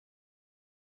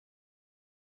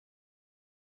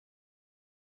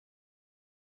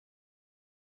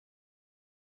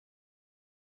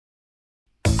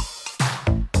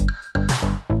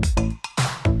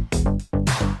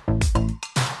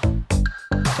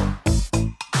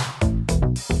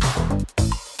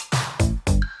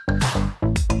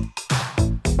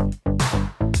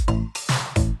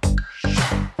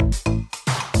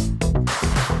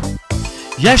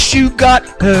Yes, you got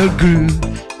her groove,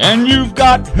 and you've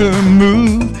got her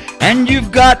move, and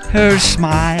you've got her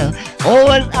smile. All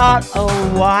out a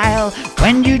while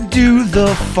when you do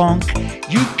the funk,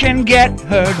 you can get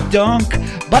her dunk.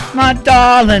 But my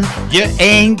darling, you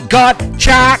ain't got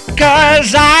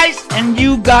Chaka's eyes, and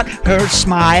you got her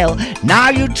smile.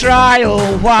 Now you try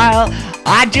a while,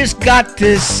 I just got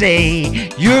to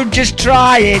say, you just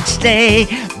try it, stay.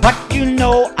 But you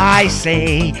know I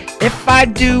say, if I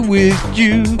do with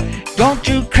you, don't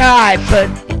you cry, but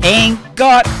you ain't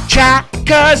got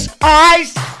Chaka's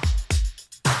eyes.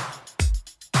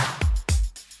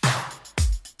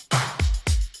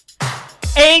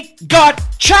 Ain't got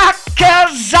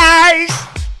Chaka's eyes.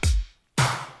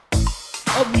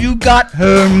 Oh, you got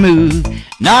her move,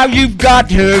 now you've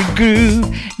got her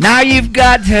groove, now you've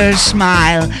got her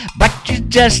smile. But you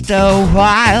just a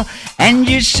while, and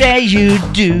you say you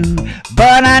do,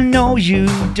 but I know you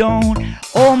don't.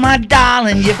 Oh my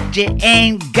darling, if you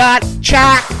ain't got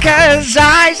Chaka's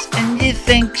eyes, and you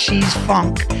think she's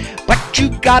funk, but you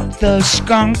got the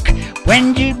skunk.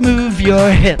 When you move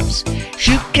your hips,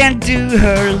 you can do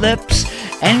her lips,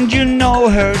 and you know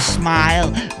her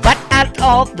smile, but not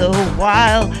all the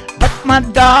while. But my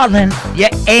darling, you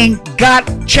ain't got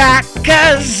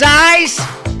Chaka's eyes.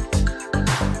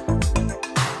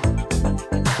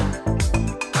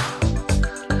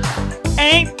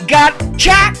 Ain't got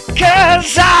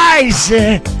Chaka's eyes.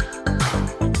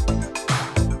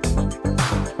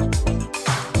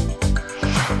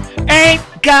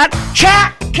 Ain't got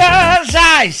Chaka's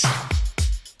eyes.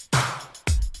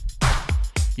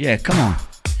 Yeah, come on.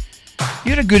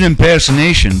 You had a good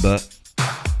impersonation, but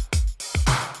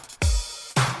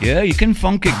yeah, you can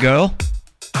funk it, girl.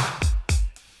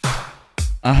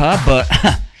 But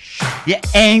you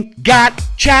ain't got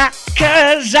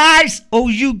Chaka's eyes. Oh,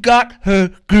 you got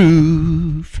her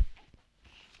groove.